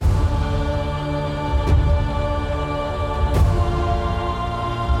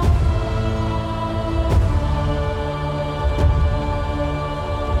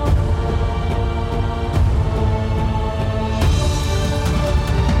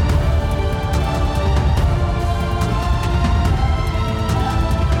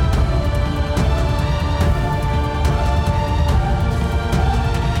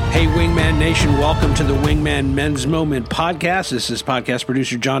Nation, welcome to the Wingman Men's Moment podcast. This is podcast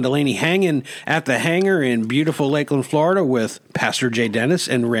producer John Delaney hanging at the hangar in beautiful Lakeland, Florida with Pastor Jay Dennis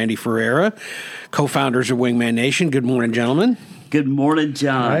and Randy Ferreira, co-founders of Wingman Nation. Good morning, gentlemen. Good morning,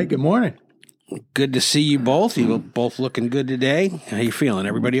 John. Hi, good morning. Good to see you both. You both looking good today. How you feeling?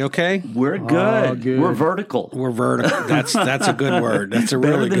 Everybody okay? We're good. Good. We're vertical. We're vertical. That's a good word. That's a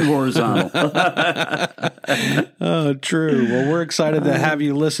really Better than good horizontal. Oh, true. Well, we're excited to have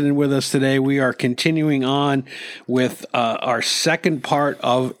you listening with us today. We are continuing on with our second part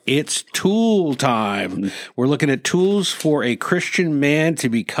of It's Tool Time. We're looking at tools for a Christian man to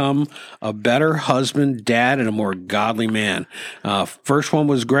become a better husband, dad, and a more godly man. First one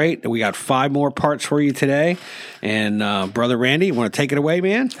was great. We got 5 more parts for you today. And Brother Randy, you want to take it away,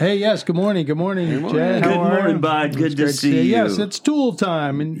 man? Hey, yes, good morning. Good morning, Jay. Good morning, bud. Good to see you. Yes, it's Tool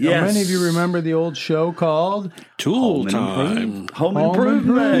Time. And many of you remember the old show called Tool Time. Home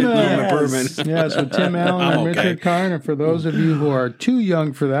Improvement. Yes, with Tim Allen and Richard Karn. And for those of you who are too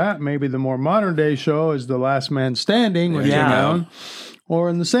young for that, maybe the more modern day show is The Last Man Standing with Tim Allen. Or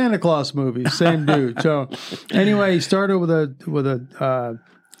in the Santa Claus movies, same dude. So anyway, he started with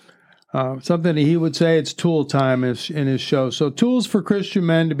something he would say it's tool time in his show. So tools for Christian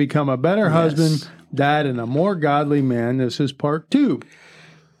men to become a better husband, dad, and a more godly man. This is part 2.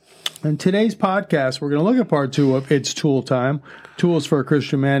 In today's podcast, we're going to look at part 2 of It's Tool Time, tools for a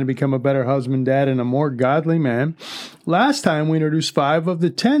Christian man to become a better husband, dad, and a more godly man. Last time, we introduced 5 of the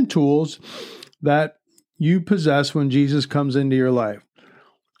 10 tools that you possess when Jesus comes into your life.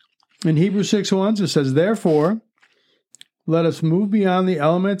 In Hebrews 6:1, it says, "Therefore, let us move beyond the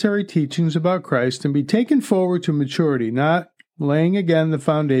elementary teachings about Christ and be taken forward to maturity, not laying again the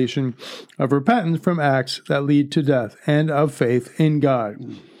foundation of repentance from acts that lead to death and of faith in God."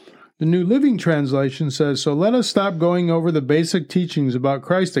 The New Living Translation says, "So let us stop going over the basic teachings about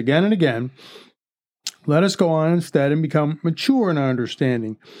Christ again and again. Let us go on instead and become mature in our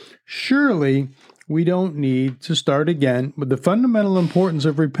understanding. Surely we don't need to start again with the fundamental importance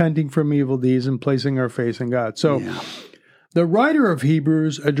of repenting from evil deeds and placing our faith in God." So the writer of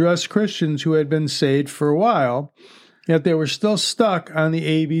Hebrews addressed Christians who had been saved for a while, yet they were still stuck on the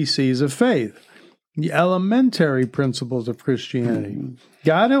ABCs of faith, the elementary principles of Christianity.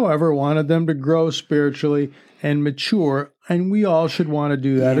 God, however, wanted them to grow spiritually and mature, and we all should want to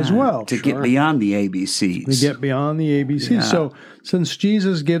do that as well. To get beyond the ABCs. To get beyond the ABCs. Yeah. So since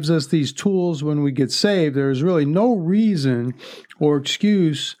Jesus gives us these tools when we get saved, there is really no reason or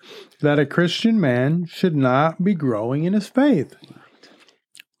excuse that a Christian man should not be growing in his faith.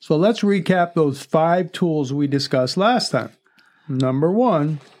 So let's recap those 5 tools we discussed last time. Number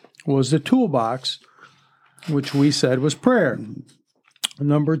 1 was the toolbox, which we said was prayer.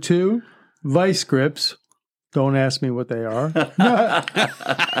 Number 2, vice grips. Don't ask me what they are. No,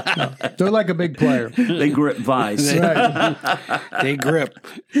 they're like a big player. They grip vice. Right. They grip.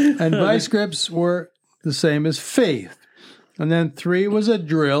 And vice grips were the same as faith. And then 3 was a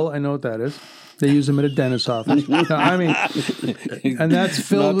drill. I know what that is. They use them at a dentist's office. No, and that's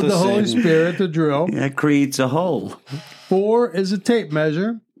filled with the Holy Spirit, the drill. That creates a hole. 4 is a tape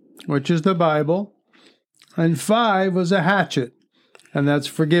measure, which is the Bible. And 5 was a hatchet, and that's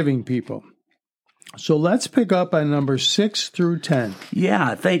forgiving people. So let's pick up on number 6 through 10.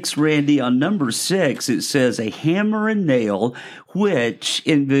 Yeah, thanks, Randy. On number 6, it says a hammer and nail, which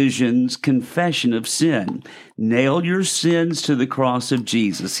envisions confession of sin. Nail your sins to the cross of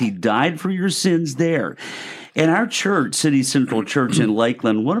Jesus. He died for your sins there. In our church, City Central Church in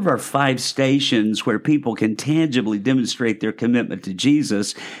Lakeland, one of our 5 stations where people can tangibly demonstrate their commitment to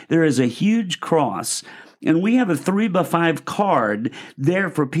Jesus, there is a huge cross. And we have a 3x5 card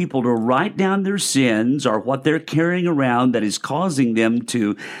there for people to write down their sins or what they're carrying around that is causing them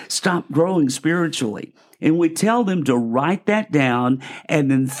to stop growing spiritually. And we tell them to write that down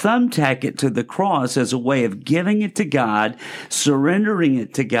and then thumbtack it to the cross as a way of giving it to God, surrendering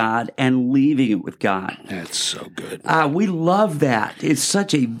it to God, and leaving it with God. That's so good. We love that. It's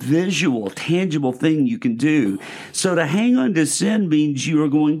such a visual, tangible thing you can do. So to hang on to sin means you are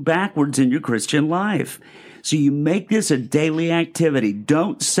going backwards in your Christian life. So you make this a daily activity.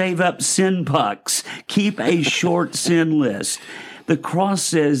 Don't save up sin pucks. Keep a short sin list. The cross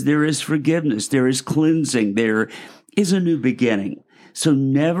says there is forgiveness, there is cleansing, there is a new beginning. So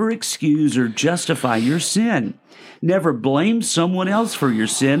never excuse or justify your sin. Never blame someone else for your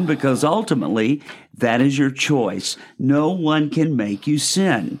sin because ultimately that is your choice. No one can make you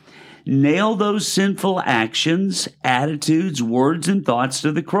sin. Nail those sinful actions, attitudes, words, and thoughts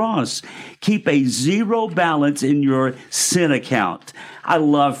to the cross. Keep a zero balance in your sin account. I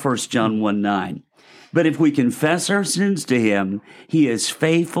love 1 John 1:9. But if we confess our sins to him, he is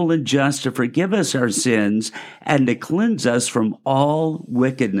faithful and just to forgive us our sins and to cleanse us from all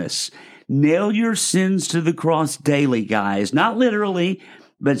wickedness. Nail your sins to the cross daily, guys. Not literally,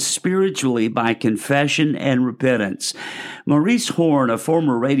 but spiritually by confession and repentance. Maurice Horn, a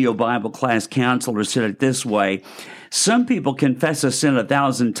former radio Bible class counselor, said it this way: some people confess a sin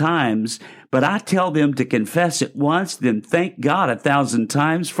 1,000 times, but I tell them to confess it once, then thank God 1,000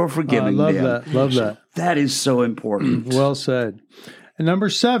 times for forgiving them. Love that. That is so important. Well said. And number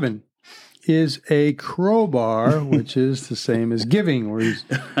 7 is a crowbar, which is the same as giving.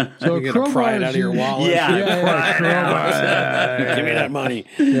 So you're going to pry it out of your wallet. Crowbar. Give me that money.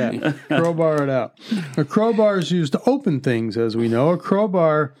 Yeah, crowbar it out. A crowbar is used to open things, as we know. A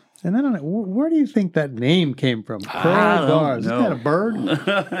crowbar, and I don't know, where do you think that name came from? Crowbar. Isn't that a bird?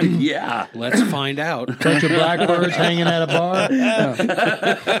 Yeah. Let's find out. Bunch of blackbirds hanging at a bar? No.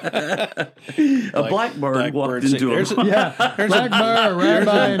 A blackbird walked into a bar. Yeah, blackbird, a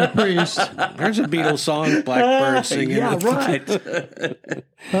rabbi, and a priest. There's a Beatles song, Blackbird singing. Yeah, right.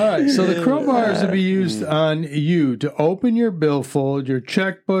 All right, so the crowbar is to be used on you to open your billfold, your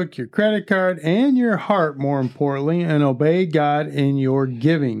checkbook, your credit card, and your heart, more importantly, and obey God in your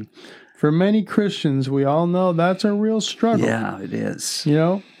giving. For many Christians, we all know that's a real struggle. Yeah, it is. You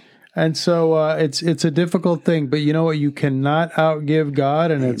know? And so it's a difficult thing, but you know what? You cannot outgive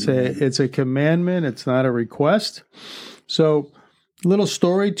God, and it's a commandment. It's not a request. So, little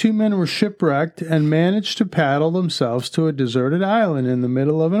story: 2 men were shipwrecked and managed to paddle themselves to a deserted island in the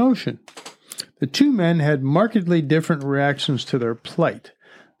middle of an ocean. The 2 men had markedly different reactions to their plight.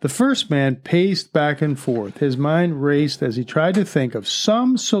 The first man paced back and forth. His mind raced as he tried to think of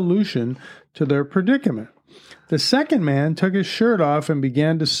some solution to their predicament. The second man took his shirt off and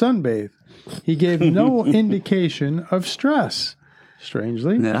began to sunbathe. He gave no indication of stress.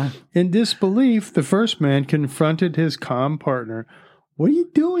 Strangely, in disbelief, the first man confronted his calm partner. "What are you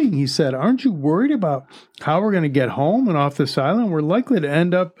doing?" he said. "Aren't you worried about how we're going to get home and off this island? We're likely to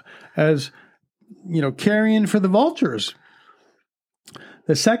end up as, carrion for the vultures."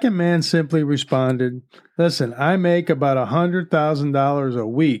 The second man simply responded, "Listen, I make about $100,000 a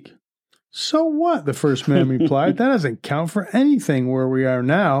week." "So what?" the first man replied. "That doesn't count for anything where we are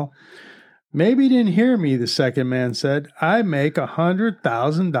now." "Maybe you didn't hear me," the second man said. "I make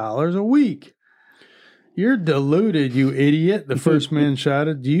 $100,000 a week." "You're deluded, you idiot," the first man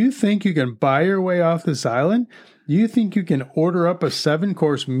shouted. "Do you think you can buy your way off this island? Do you think you can order up a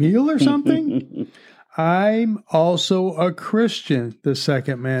 7-course meal or something?" "I'm also a Christian," the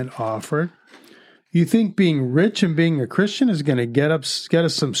second man offered. "You think being rich and being a Christian is going to get us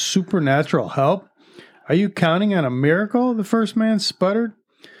some supernatural help? Are you counting on a miracle?" the first man sputtered.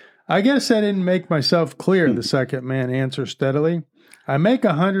 "I guess I didn't make myself clear," the second man answered steadily. "I make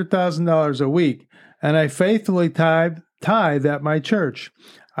 $100,000 a week, and I faithfully tithe at my church.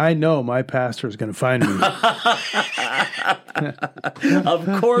 I know my pastor is going to find me." Of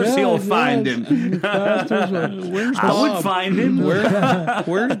course he'll find him. Where's Bob? I would find him.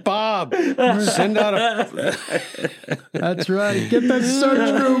 Where's Bob? Send out a... That's right. Get that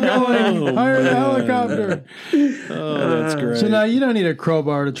search crew going. Hire the helicopter. Oh, that's great. So now you don't need a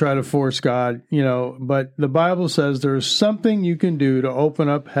crowbar to try to force God, but the Bible says there's something you can do to open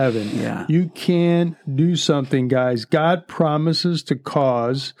up heaven. Yeah. You can do something, guys. God promises to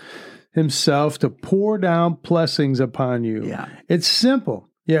cause himself to pour down blessings upon you. Yeah. It's simple.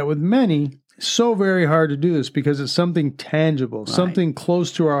 Yet with many, so very hard to do this because it's something tangible, something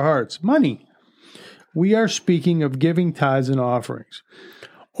close to our hearts. Money. We are speaking of giving tithes and offerings.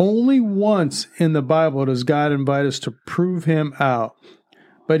 Only once in the Bible does God invite us to prove him out.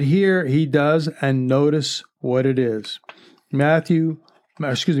 But here he does, and notice what it is. Malachi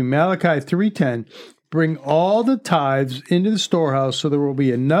 3:10. "Bring all the tithes into the storehouse so there will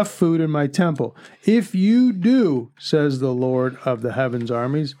be enough food in my temple. If you do, says the Lord of the heavens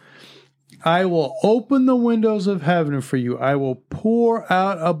armies, I will open the windows of heaven for you. I will pour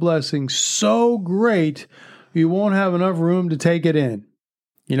out a blessing so great you won't have enough room to take it in."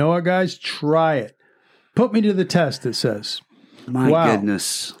 You know what, guys? Try it. Put me to the test, it says. My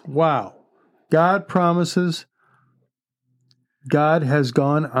goodness. Wow. God promises. God has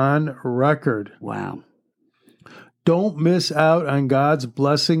gone on record. Wow. Don't miss out on God's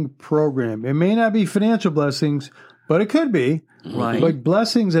blessing program. It may not be financial blessings, but it could be. Right. Like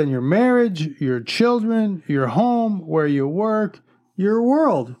blessings in your marriage, your children, your home, where you work, your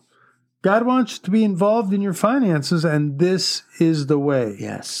world. God wants you to be involved in your finances, and this is the way.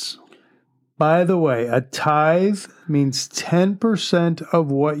 Yes. By the way, a tithe means 10%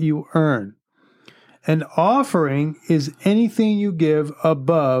 of what you earn. An offering is anything you give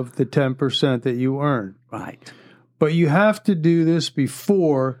above the 10% that you earn. Right. But you have to do this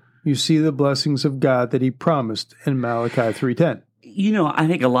before you see the blessings of God that he promised in Malachi 3:10. I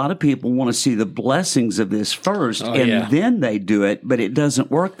think a lot of people want to see the blessings of this first, then they do it, but it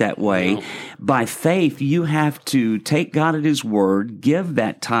doesn't work that way. No. By faith, you have to take God at his word, give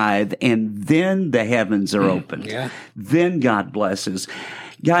that tithe, and then the heavens are opened. Yeah. Then God blesses.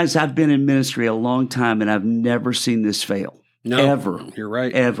 Guys, I've been in ministry a long time, and I've never seen this fail. No, ever. You're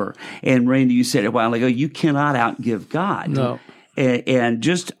right. Ever. And Randy, you said a while ago, you cannot outgive God. No. And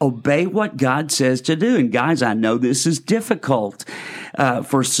just obey what God says to do. And guys, I know this is difficult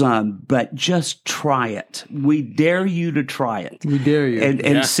for some, but just try it. We dare you to try it. We dare you.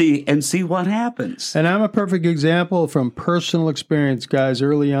 And see what happens. And I'm a perfect example from personal experience, guys.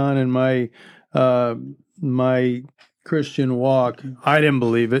 Early on in my Christian walk, I didn't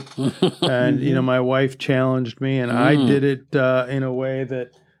believe it. And, my wife challenged me, and I did it in a way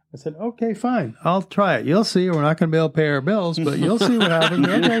that I said, okay, fine, I'll try it. You'll see. We're not going to be able to pay our bills, but you'll see what happens.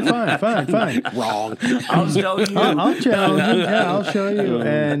 Okay, fine. Wrong. I'll show you. I'll challenge you. Yeah, I'll show you.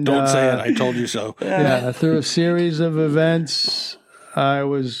 And don't say it. I told you so. Yeah, through a series of events, I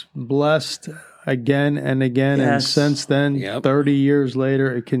was blessed again and again. Yes. And since then, 30 years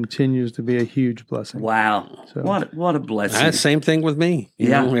later, it continues to be a huge blessing. Wow. So, what a blessing. Same thing with me.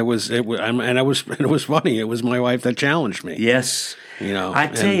 Yeah. It was funny. It was my wife that challenged me. Yes. I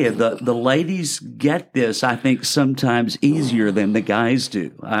tell you, the ladies get this, I think, sometimes easier than the guys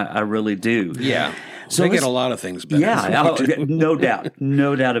do. I really do. Yeah. So they get a lot of things better. Yeah, no doubt.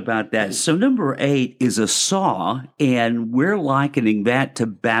 No doubt about that. So number 8 is a saw, and we're likening that to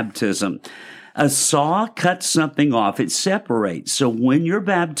baptism. A saw cuts something off. It separates. So when you're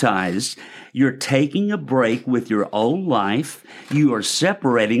baptized, you're taking a break with your old life. You are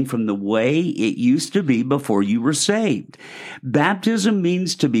separating from the way it used to be before you were saved. Baptism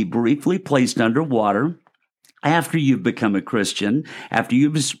means to be briefly placed under water after you've become a Christian, after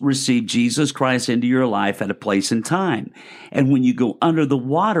you've received Jesus Christ into your life at a place and time. And when you go under the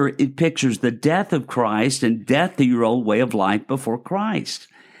water, it pictures the death of Christ and death to your old way of life before Christ.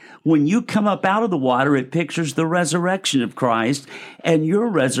 When you come up out of the water, it pictures the resurrection of Christ and your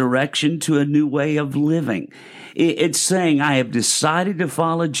resurrection to a new way of living. It's saying, I have decided to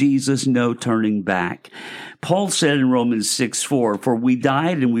follow Jesus, no turning back. Paul said in Romans 6:4, for we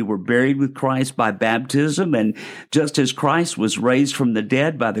died and we were buried with Christ by baptism, and just as Christ was raised from the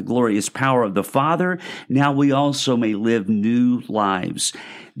dead by the glorious power of the Father, now we also may live new lives.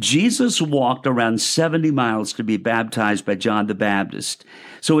 Jesus walked around 70 miles to be baptized by John the Baptist.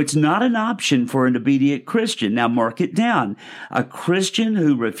 So it's not an option for an obedient Christian. Now mark it down. A Christian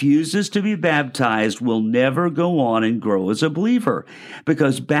who refuses to be baptized will never go on and grow as a believer,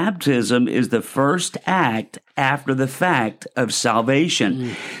 because baptism is the first act after the fact of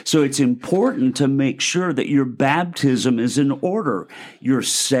salvation. So it's important to make sure that your baptism is in order. You're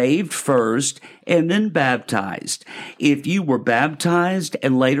saved first and then baptized. If you were baptized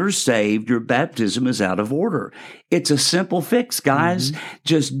and later saved, your baptism is out of order. It's a simple fix, guys.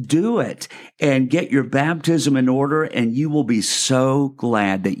 Just do it and get your baptism in order, and you will be so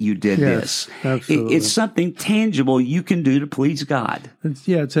glad that you did this. Absolutely. It's something tangible you can do to please God.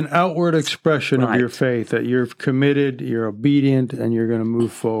 It's an outward expression of your faith, that you're committed, you're obedient, and you're going to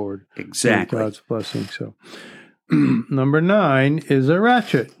move forward. Exactly. With God's blessing. So, number 9 is a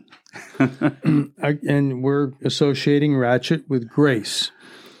ratchet. And we're associating ratchet with grace.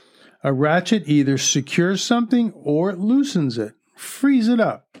 A ratchet either secures something or it loosens it, frees it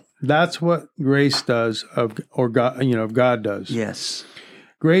up. That's what grace does, of God does. Yes.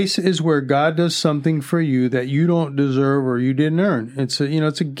 Grace is where God does something for you that you don't deserve or you didn't earn. It's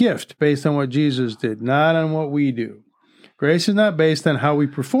a gift based on what Jesus did, not on what we do. Grace is not based on how we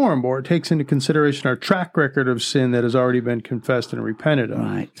perform, or it takes into consideration our track record of sin that has already been confessed and repented of.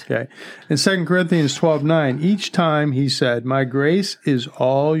 Right. Okay. In 2 Corinthians 12:9, each time he said, my grace is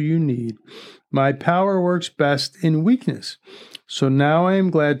all you need. My power works best in weakness. So now I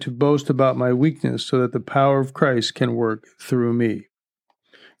am glad to boast about my weakness so that the power of Christ can work through me.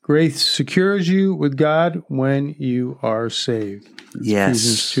 Grace secures you with God when you are saved.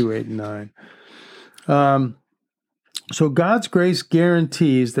 Yes. Ephesians 2:8-9. So God's grace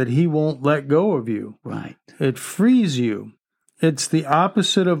guarantees that he won't let go of you. Right. It frees you. It's the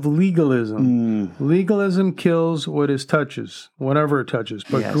opposite of legalism. Legalism kills whatever it touches.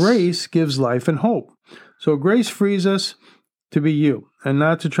 But grace gives life and hope. So grace frees us to be you and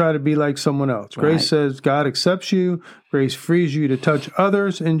not to try to be like someone else. Right. Grace says God accepts you. Grace frees you to touch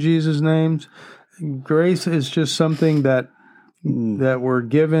others in Jesus' name. Grace is just something that that we're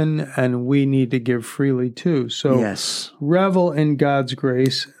given and we need to give freely too. So revel in God's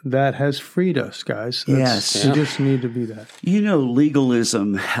grace that has freed us, guys. We just need to be that.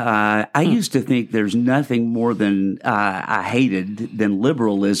 Legalism, I used to think there's nothing more than I hated than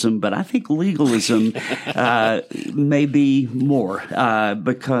liberalism, but I think legalism may be more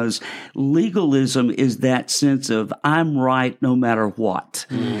because legalism is that sense of I'm right no matter what.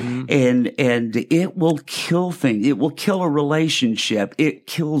 And it will kill things. It will kill a relationship. It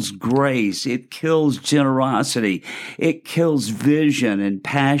kills grace. It kills generosity. It kills vision and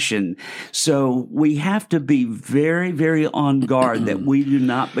passion. So we have to be very, very on guard that we do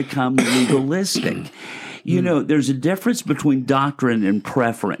not become legalistic. There's a difference between doctrine and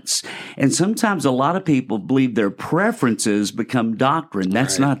preference. And sometimes a lot of people believe their preferences become doctrine.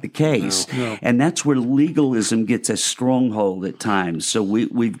 That's not the case. No. And that's where legalism gets a stronghold at times. So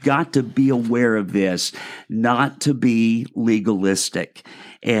we've got to be aware of this, not to be legalistic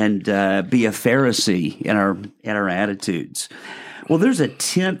and be a Pharisee in our attitudes. Well, there's a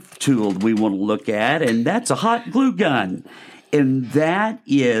 10th tool we want to look at, and that's a hot glue gun. And that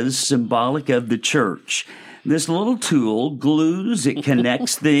is symbolic of the church. This little tool glues, it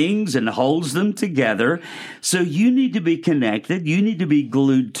connects things and holds them together. So you need to be connected. You need to be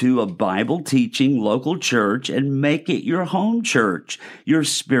glued to a Bible teaching local church and make it your home church, your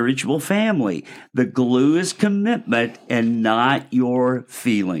spiritual family. The glue is commitment and not your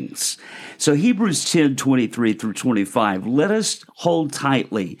feelings. So Hebrews 10:23 through 25, let us hold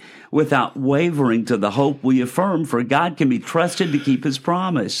tightly without wavering to the hope we affirm, for God can be trusted to keep his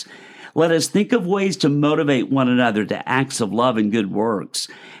promise. Let us think of ways to motivate one another to acts of love and good works.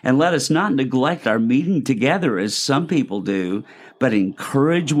 And let us not neglect our meeting together as some people do, but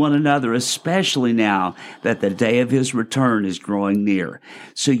encourage one another, especially now that the day of his return is drawing near.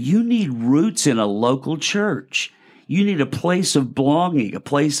 So you need roots in a local church. You need a place of belonging, a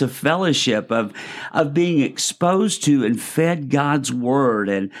place of fellowship, of being exposed to and fed God's word,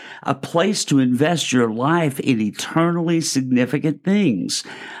 and a place to invest your life in eternally significant things,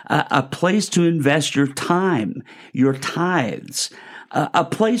 a place to invest your time, your tithes, a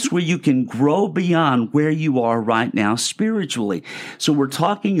place where you can grow beyond where you are right now spiritually. So we're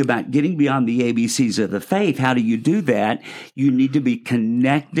talking about getting beyond the ABCs of the faith. How do you do that? You need to be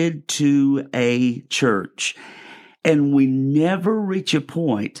connected to a church. And we never reach a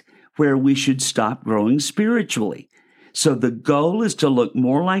point where we should stop growing spiritually. So the goal is to look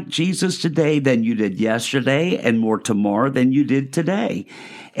more like Jesus today than you did yesterday and more tomorrow than you did today.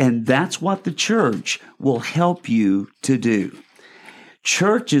 And that's what the church will help you to do.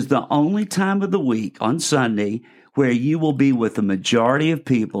 Church is the only time of the week on Sunday where you will be with the majority of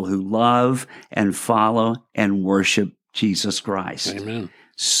people who love and follow and worship Jesus Christ. Amen.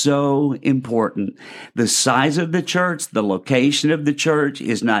 So important. The size of the church, the location of the church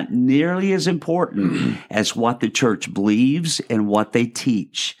is not nearly as important as what the church believes and what they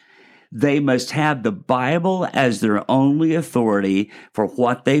teach. They must have the Bible as their only authority for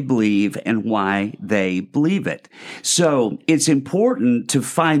what they believe and why they believe it. So it's important to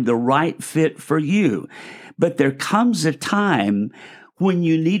find the right fit for you. But there comes a time when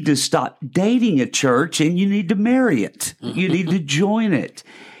you need to stop dating a church and you need to marry it. You need to join it.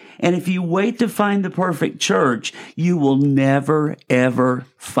 And if you wait to find the perfect church, you will never, ever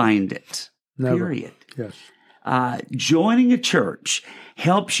find it. Never. Period. Yes. Joining a church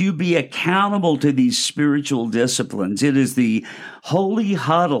helps you be accountable to these spiritual disciplines. It is the holy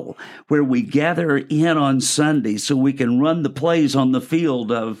huddle where we gather in on Sunday so we can run the plays on the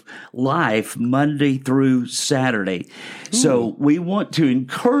field of life Monday through Saturday. So we want to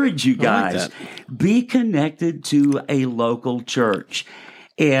encourage you guys, be connected to a local church.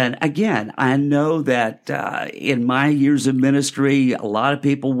 And again, I know that in my years of ministry, a lot of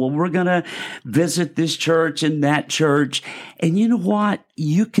people, well, we're going to visit this church and that church. And you know what?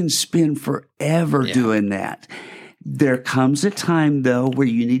 You can spend forever doing that. There comes a time, though, where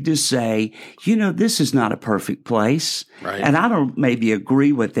you need to say, you know, this is not a perfect place. Right. And I don't maybe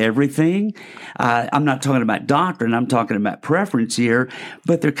agree with everything. I'm not talking about doctrine. I'm talking about preference here.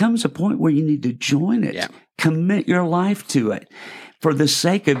 But there comes a point where you need to join it. Yeah. Commit your life to it. For the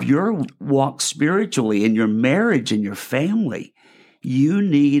sake of your walk spiritually and your marriage and your family, you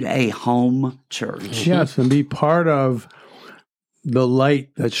need a home church. Yes, and be part of the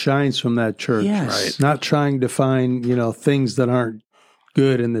light that shines from that church. Yes. Right. Not trying to find, things that aren't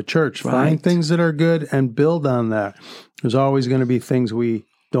good in the church. Right. Find things that are good and build on that. There's always going to be things we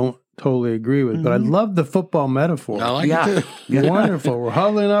don't totally agree with. But I love the football metaphor. I like it too. Wonderful. We're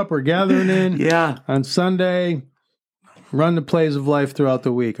huddling up. We're gathering in on Sunday. Run the plays of life throughout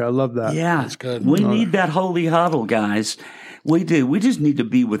the week. I love that. Yeah. That's good. We need that holy huddle, guys. We do. We just need to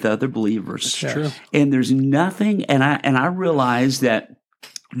be with other believers. That's true. And there's nothing, and I realized that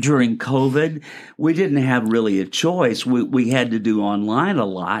during COVID, we didn't have really a choice. We had to do online a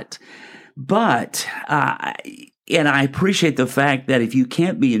lot. But, and I appreciate the fact that if you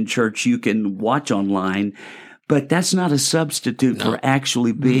can't be in church, you can watch online. But that's not a substitute for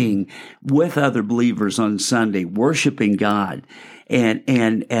actually being with other believers on Sunday, worshiping God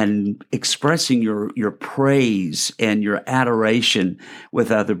and expressing your praise and your adoration with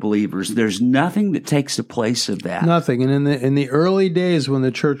other believers. There's nothing that takes the place of that. Nothing. And in the early days when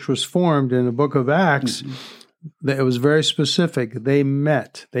the church was formed in the book of Acts, it was very specific. They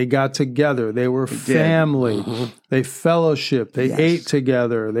met. They got together. They were family. They fellowshiped. They ate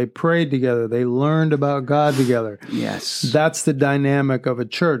together. They prayed together. They learned about God together. Yes. That's the dynamic of a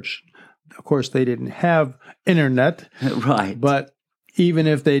church. Of course, they didn't have internet. Right. But even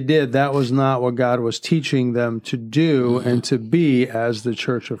if they did, that was not what God was teaching them to do and to be as the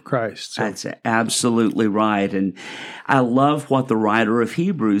church of Christ. So. That's absolutely right. And I love what the writer of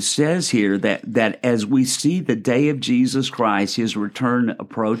Hebrews says here, that as we see the day of Jesus Christ, his return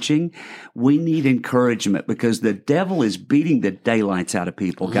approaching, we need encouragement because the devil is beating the daylights out of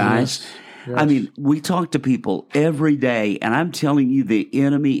people, guys. Yes. I mean, we talk to people every day, and I'm telling you, the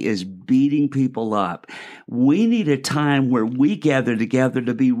enemy is beating people up. We need a time where we gather together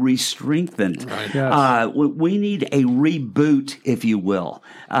to be re-strengthened. Right. Yes. We need a reboot, if you will,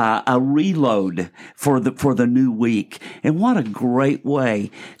 a reload for the new week. And what a great way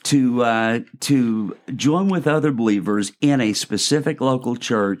to join with other believers in a specific local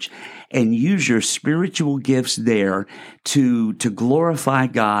church and use your spiritual gifts there to glorify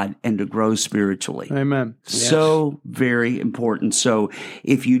God and to grow spiritually. Amen. So very important. So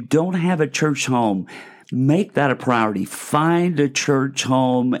if you don't have a church home, make that a priority. Find a church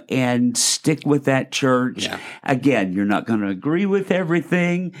home and stick with that church. Yeah. Again, you're not going to agree with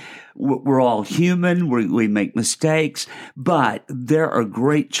everything. We're all human. We make mistakes, but there are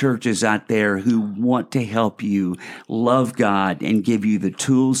great churches out there who want to help you love God and give you the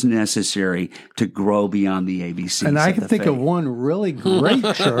tools necessary to grow beyond the ABCs. And I can think of one really great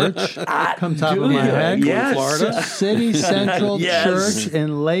church that comes out of my head. Yes. Florida. City Central Church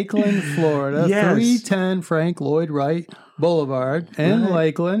in Lakeland, Florida. 310 Frank Lloyd Wright Boulevard in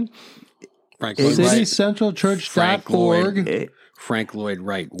Lakeland. CityCentralChurch.org. Frank Lloyd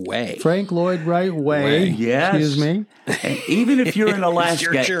Wright Way. Frank Lloyd Wright Way. Yes. Excuse me. And even if you're in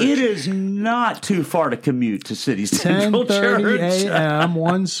Alaska, it is not too far to commute to City Central Church. 10:30 a.m.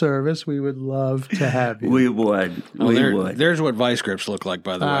 one service. We would love to have you. We would. We would. There's what vice grips look like,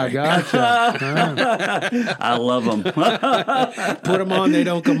 by the way. Gotcha. I love them. Put them on, they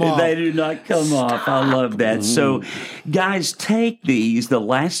don't come off. They do not come off. I love that. So, guys, take these, the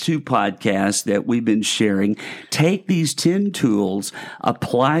last two podcasts that we've been sharing, take these 10 tools,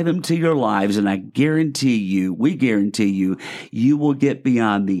 apply them to your lives, and I guarantee you, you will get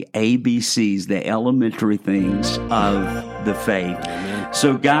beyond the ABCs, the elementary things of the faith. Amen.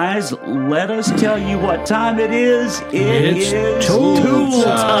 So, guys, let us tell you what time it is. It's tool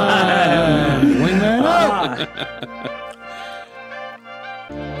time. Wingman.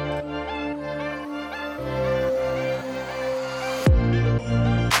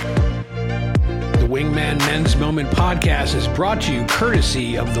 The Wingman Men's Moment podcast is brought to you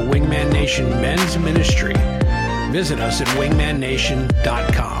courtesy of the Wingman Nation Men's Ministry. Visit us at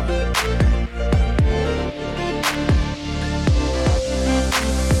wingmannation.com.